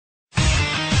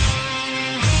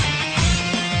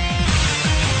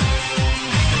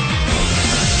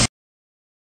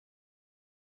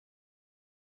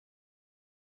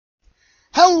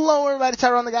Hello everybody,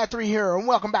 Tyrone the Guy 3 here, and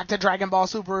welcome back to Dragon Ball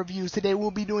Super Reviews. Today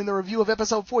we'll be doing the review of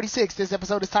episode 46. This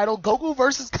episode is titled Goku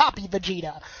vs. Copy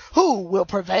Vegeta. Who will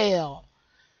prevail?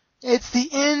 It's the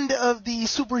end of the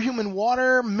Superhuman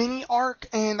Water mini arc,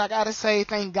 and I gotta say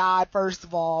thank God first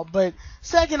of all, but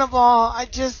second of all, I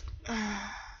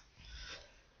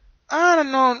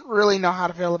don't really know how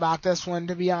to feel about this one,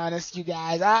 to be honest, you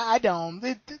guys. I don't.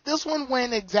 This one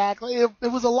went exactly, it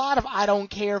was a lot of I don't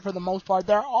care for the most part.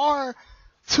 There are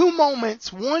two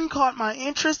moments, one caught my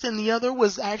interest and the other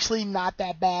was actually not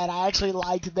that bad. I actually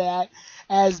liked that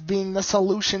as being the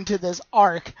solution to this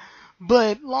arc.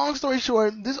 But long story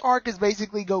short, this arc is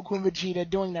basically Goku and Vegeta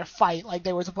doing their fight like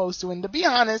they were supposed to. And to be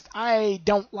honest, I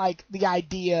don't like the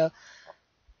idea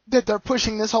that they're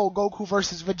pushing this whole Goku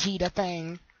versus Vegeta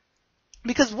thing.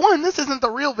 Because one, this isn't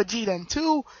the real Vegeta, and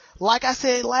two, like I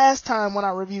said last time when I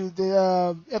reviewed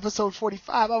the episode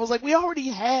 45, I was like, we already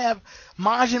have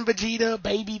Majin Vegeta,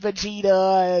 Baby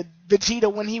Vegeta,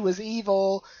 Vegeta when he was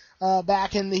evil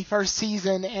back in the first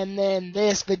season, and then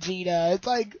this Vegeta. It's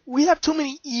like, we have too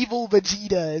many evil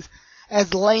Vegetas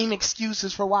as lame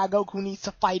excuses for why Goku needs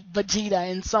to fight Vegeta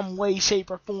in some way,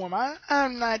 shape, or form.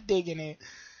 I'm not digging it.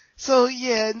 So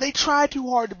yeah, they tried too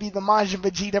hard to be the Majin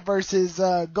Vegeta versus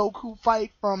Goku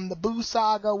fight from the Buu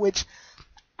Saga, which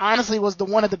honestly was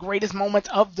one of the greatest moments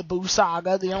of the Buu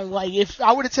Saga. You know, like if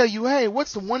I were to tell you, hey,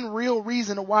 what's the one real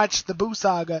reason to watch the Buu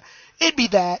Saga? It'd be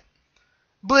that.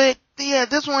 But yeah,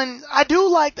 this one, I do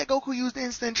like that Goku used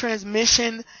instant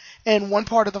transmission in one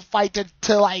part of the fight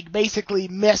to like basically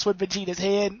mess with Vegeta's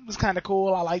head. It was kind of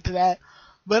cool. I liked that.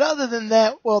 But other than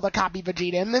that, well, the copy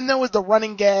Vegeta. And then there was the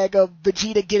running gag of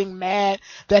Vegeta getting mad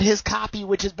that his copy,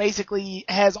 which is basically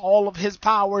has all of his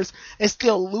powers, is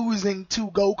still losing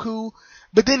to Goku.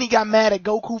 But then he got mad at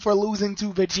Goku for losing to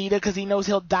Vegeta because he knows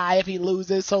he'll die if he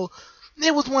loses. So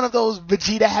it was one of those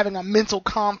Vegeta having a mental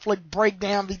conflict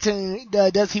breakdown between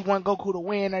does he want Goku to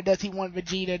win or does he want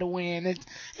Vegeta to win.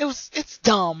 It's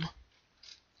dumb.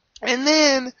 And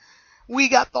then we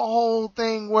got the whole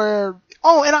thing where,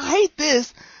 oh, and I hate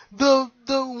this, the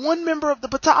one member of the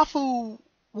Patafu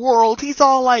world, he's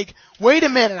all like, wait a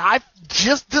minute, I've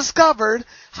just discovered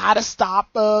how to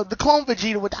stop the clone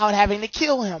Vegeta without having to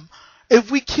kill him. If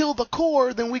we kill the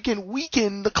core, then we can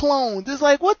weaken the clones. It's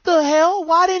like, what the hell?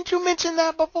 Why didn't you mention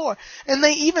that before? And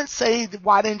they even say,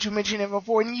 why didn't you mention it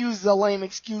before? And use the lame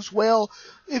excuse, well,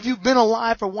 if you've been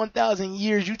alive for 1,000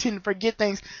 years, you tend to forget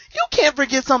things. You can't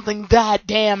forget something that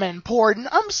damn important.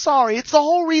 I'm sorry. It's the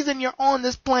whole reason you're on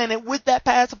this planet with that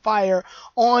pacifier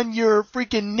on your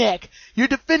freaking neck. You're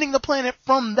defending the planet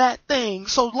from that thing.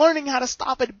 So learning how to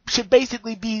stop it should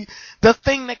basically be the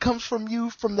thing that comes from you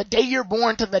from the day you're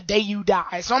born to the day you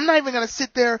die. So I'm not even going to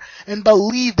sit there and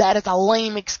believe that as a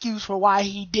lame excuse for why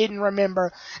he didn't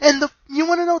remember. And you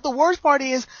want to know what the worst part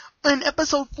is? In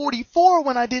episode 44,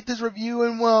 when I did this review,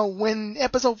 and when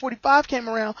episode 45 came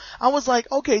around, I was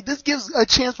like, okay, this gives a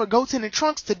chance for Goten and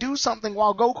Trunks to do something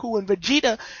while Goku and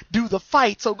Vegeta do the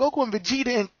fight. So Goku and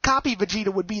Vegeta and Copy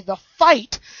Vegeta would be the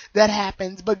fight that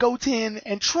happens, but Goten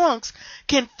and Trunks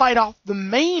can fight off the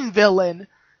main villain,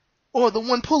 or the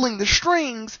one pulling the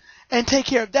strings, and take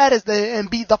care of that and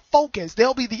be the focus.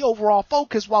 They'll be the overall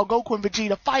focus, while Goku and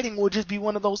Vegeta fighting will just be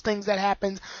one of those things that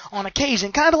happens on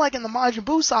occasion. Kind of like in the Majin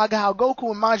Buu Saga, how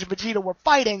Goku and Majin Vegeta were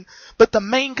fighting, but the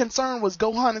main concern was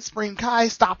Gohan and Supreme Kai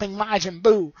stopping Majin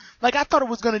Buu. Like, I thought it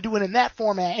was going to do it in that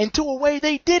format, and to a way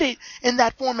they did it in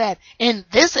that format in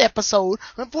this episode.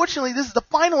 Unfortunately, this is the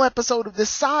final episode of this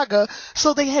saga,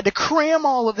 so they had to cram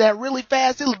all of that really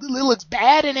fast. It looks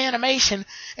bad in animation,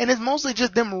 and it's mostly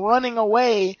just them running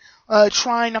away,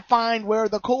 trying to find where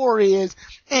the core is.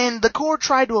 And the core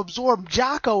tried to absorb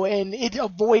Jocko, and it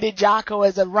avoided Jocko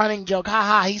as a running joke.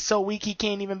 Haha, he's so weak he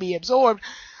can't even be absorbed.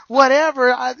 Whatever,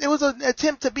 it was an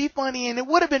attempt to be funny, and it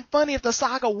would have been funny if the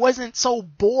saga wasn't so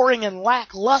boring and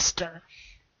lackluster.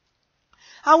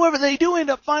 However, they do end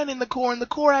up finding the core, and the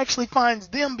core actually finds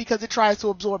them because it tries to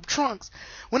absorb Trunks.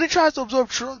 When it tries to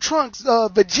absorb Trunks,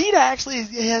 Vegeta actually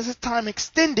has his time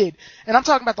extended. And I'm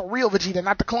talking about the real Vegeta,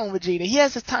 not the clone Vegeta. He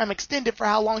has his time extended for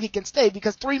how long he can stay,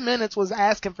 because 3 minutes was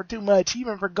asking for too much,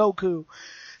 even for Goku.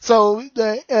 So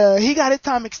he got his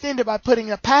time extended by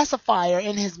putting a pacifier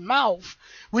in his mouth,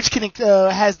 which can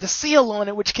has the seal on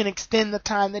it, which can extend the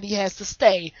time that he has to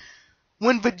stay.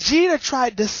 When Vegeta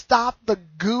tried to stop the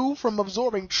goo from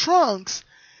absorbing Trunks,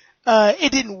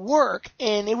 it didn't work,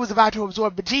 and it was about to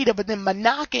absorb Vegeta, but then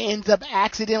Monoka ends up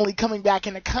accidentally coming back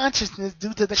into consciousness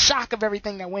due to the shock of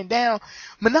everything that went down.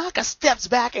 Monoka steps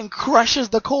back and crushes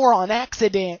the core on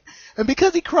accident. And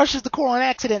because he crushes the core on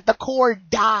accident, the core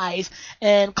dies,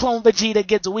 and Clone Vegeta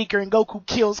gets weaker, and Goku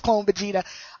kills Clone Vegeta.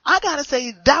 I gotta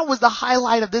say, that was the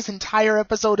highlight of this entire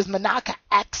episode, is Monoka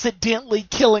accidentally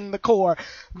killing the core.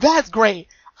 That's great.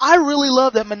 I really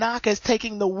love that Monoka is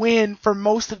taking the win for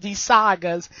most of these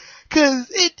sagas,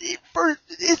 cause for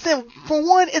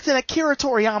one, it's an Akira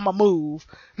Toriyama move,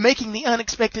 making the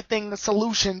unexpected thing the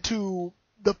solution to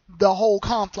the whole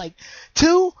conflict.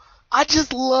 Two, I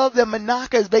just love that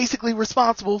Monoka is basically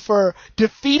responsible for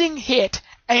defeating Hit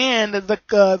and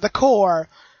the core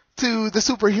to the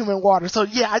superhuman water. So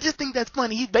yeah, I just think that's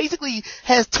funny. He basically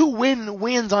has two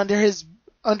wins under his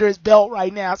belt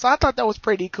right now. So I thought that was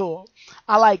pretty cool.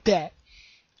 I like that.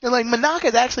 And like, Monoka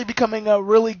is actually becoming a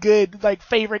really good, like,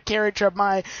 favorite character of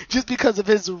mine just because of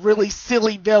his really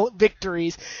silly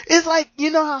victories. It's like,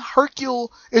 you know how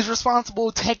Hercule is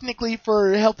responsible technically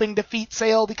for helping defeat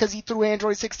Cell because he threw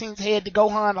Android 16's head to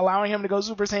Gohan, allowing him to go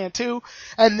Super Saiyan 2.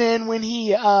 And then when he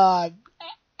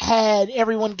had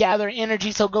everyone gather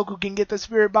energy so Goku can get the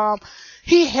Spirit Bomb,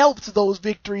 he helped those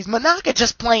victories. Monoka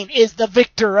just plain is the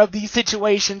victor of these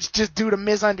situations just due to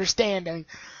misunderstanding.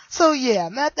 So yeah,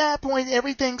 at that point,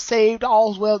 everything's saved,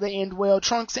 all's well that end well.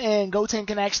 Trunks and Goten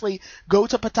can actually go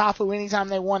to Patafu anytime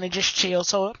they want and just chill,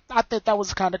 so I thought that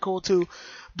was kind of cool too.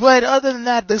 But other than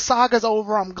that, the saga's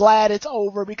over. I'm glad it's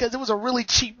over because it was a really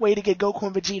cheap way to get Goku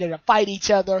and Vegeta to fight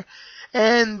each other.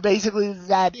 And basically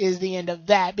that is the end of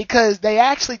that, because they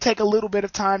actually take a little bit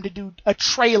of time to do a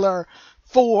trailer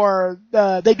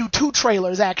they do two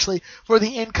trailers actually for the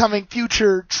incoming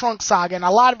future Trunks saga. And a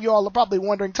lot of you all are probably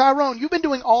wondering, Tyrone, you've been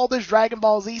doing all this Dragon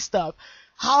Ball Z stuff.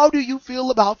 How do you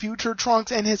feel about future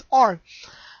Trunks and his arc?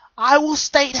 I will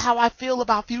state how I feel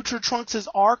about future Trunks'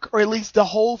 arc, or at least the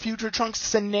whole future Trunks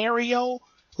scenario,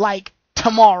 like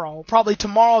tomorrow. Probably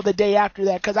tomorrow, the day after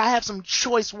that, because I have some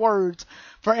choice words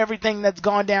for everything that's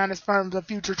gone down as far as the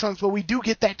future Trunks. But we do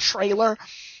get that trailer.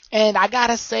 And I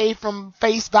gotta say, from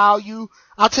face value,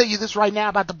 I'll tell you this right now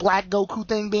about the Black Goku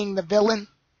thing being the villain.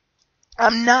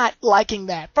 I'm not liking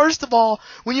that. First of all,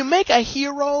 when you make a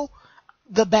hero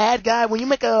the bad guy, when you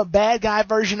make a bad guy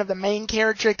version of the main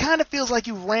character, it kind of feels like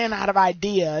you ran out of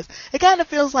ideas. It kind of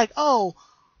feels like, oh,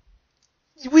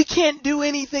 we can't do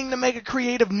anything to make a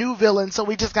creative new villain, so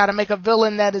we just gotta make a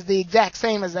villain that is the exact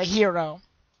same as the hero.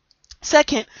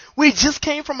 Second, we just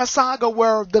came from a saga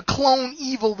where the clone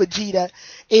evil Vegeta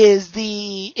is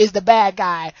the bad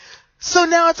guy. So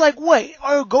now it's like, wait,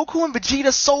 are Goku and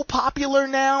Vegeta so popular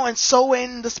now and so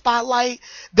in the spotlight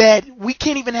that we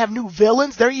can't even have new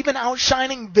villains? They're even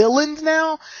outshining villains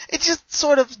now? It just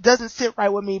sort of doesn't sit right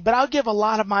with me, but I'll give a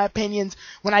lot of my opinions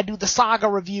when I do the saga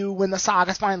review, when the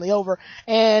saga's finally over,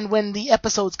 and when the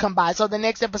episodes come by. So the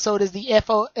next episode is the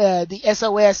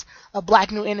SOS, a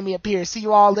Black New Enemy appears. See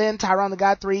you all then. Tyrone the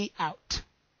God 3, out.